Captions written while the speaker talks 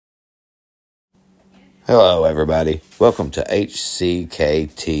Hello, everybody. Welcome to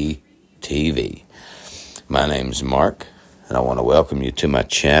HCKT TV. My name's Mark, and I want to welcome you to my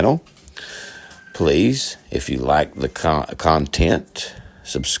channel. Please, if you like the content,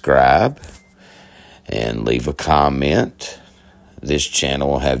 subscribe and leave a comment. This channel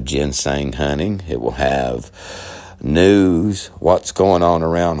will have ginseng hunting. It will have news, what's going on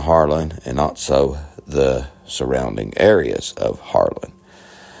around Harlan, and also the surrounding areas of Harlan.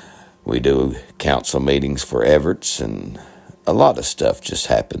 We do council meetings for Everett's, and a lot of stuff just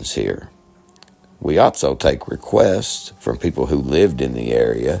happens here. We also take requests from people who lived in the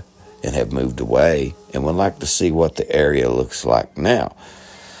area and have moved away and would like to see what the area looks like now.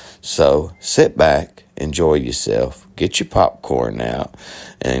 So sit back, enjoy yourself, get your popcorn out,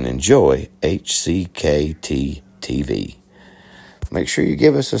 and enjoy HCKT TV. Make sure you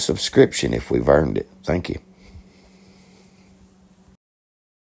give us a subscription if we've earned it. Thank you.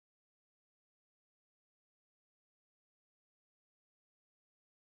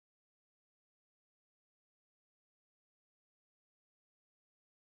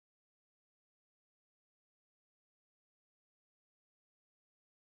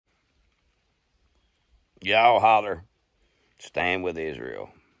 Y'all holler, stand with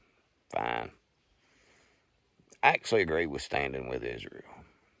Israel. Fine. I actually agree with standing with Israel.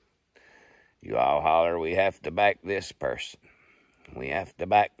 You all holler, we have to back this person. We have to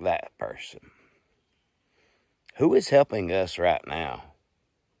back that person. Who is helping us right now?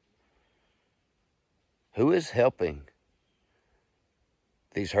 Who is helping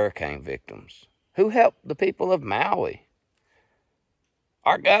these hurricane victims? Who helped the people of Maui?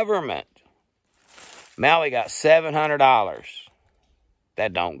 Our government. Maui got $700.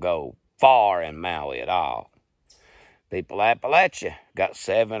 That don't go far in Maui at all. People of Appalachia got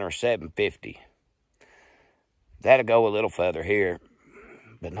 $7 or $750. That'll go a little further here,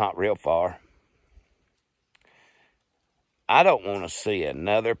 but not real far. I don't want to see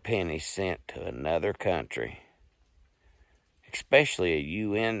another penny sent to another country, especially a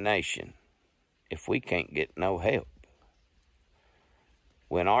UN nation, if we can't get no help.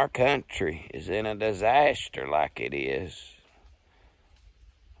 When our country is in a disaster like it is,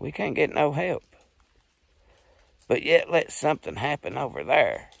 we can't get no help. But yet let something happen over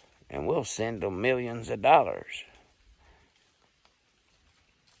there, and we'll send them millions of dollars.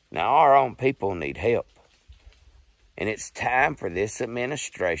 Now, our own people need help. And it's time for this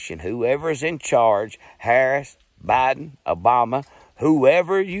administration, whoever's in charge, Harris, Biden, Obama,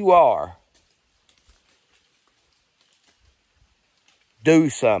 whoever you are,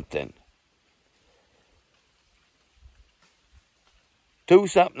 do something. Do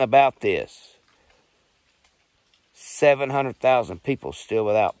something about this. 700,000 people still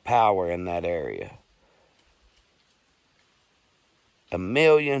without power in that area. 1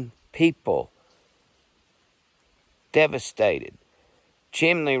 million people devastated.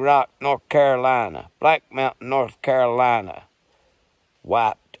 Chimney Rock, North Carolina, Black Mountain, North Carolina,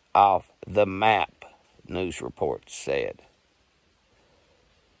 wiped off the map, news reports said.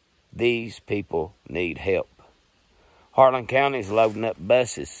 These people need help. Harlan County's loading up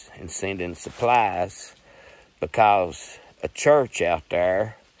buses and sending supplies because a church out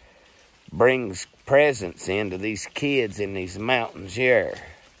there brings presents into these kids in these mountains here.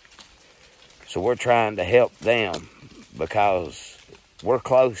 So we're trying to help them because we're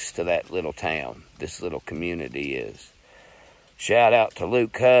close to that little town, this little community is. Shout out to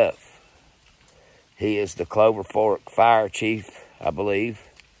Luke Huff. He is the Clover Fork Fire Chief, I believe,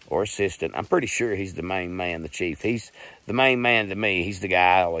 or assistant. I'm pretty sure he's the main man, the chief. He's the main man to me. He's the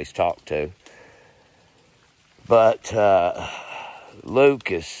guy I always talk to. But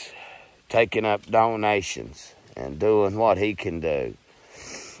Luke is taking up donations and doing what he can do.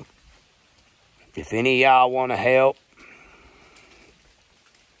 If any of y'all want to help,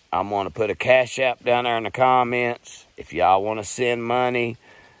 I'm going to put a Cash App down there in the comments. If y'all want to send money,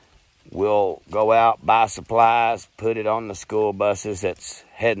 we'll go out, buy supplies, put it on the school buses that's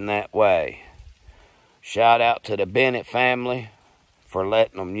heading that way. Shout out to the Bennett family for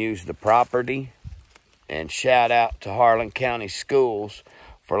letting them use the property. And shout out to Harlan County Schools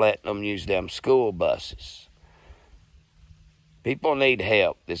for letting them use them school buses. People need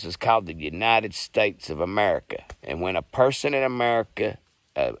help. This is called the United States of America. And when a person in America,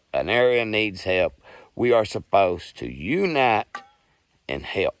 an area needs help, we are supposed to unite and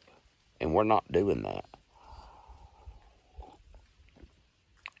help. And we're not doing that.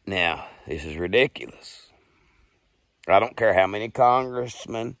 Now, this is ridiculous. I don't care how many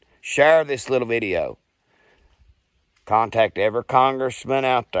congressmen share this little video. Contact every congressman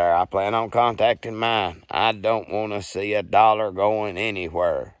out there. I plan on contacting mine. I don't want to see a dollar going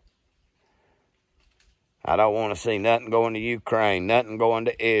anywhere. I don't want to see nothing going to Ukraine, nothing going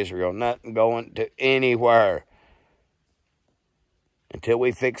to Israel, nothing going to anywhere until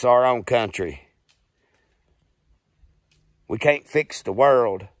we fix our own country. We can't fix the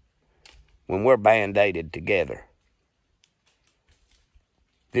world when we're band-aided together.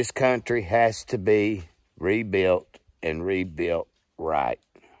 This country has to be rebuilt and rebuilt right.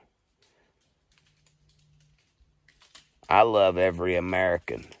 I love every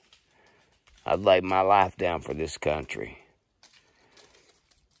American. I'd lay my life down for this country.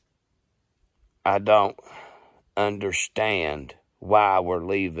 I don't understand why we're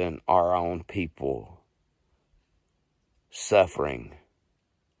leaving our own people suffering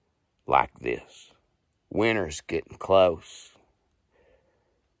like this. Winter's getting close.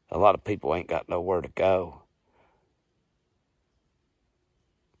 A lot of people ain't got nowhere to go.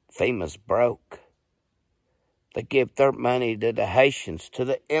 FEMA's broke. They give their money to the Haitians, to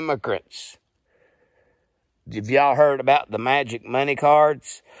the immigrants. Have y'all heard about the magic money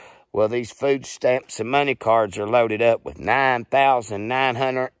cards? Well, these food stamps and money cards are loaded up with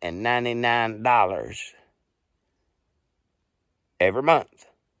 $9,999 every month.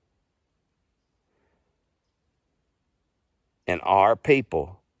 And our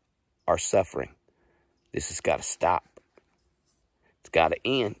people are suffering. This has got to stop. It's got to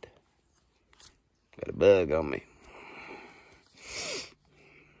end. Got a bug on me.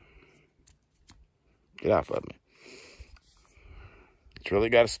 Get off of me. It's really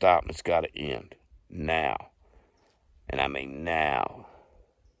got to stop, and it's got to end now. And I mean now.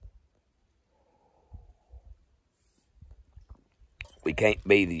 We can't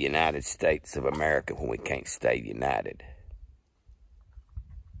be the United States of America when we can't stay united.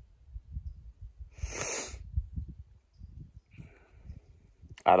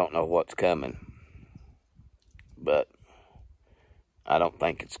 I don't know what's coming, but I don't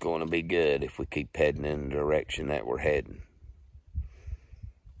think it's going to be good if we keep heading in the direction that we're heading.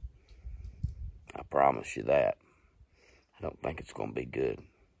 I promise you that. I don't think it's going to be good.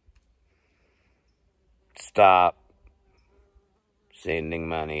 Stop sending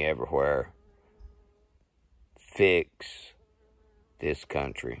money everywhere. Fix this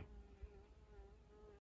country.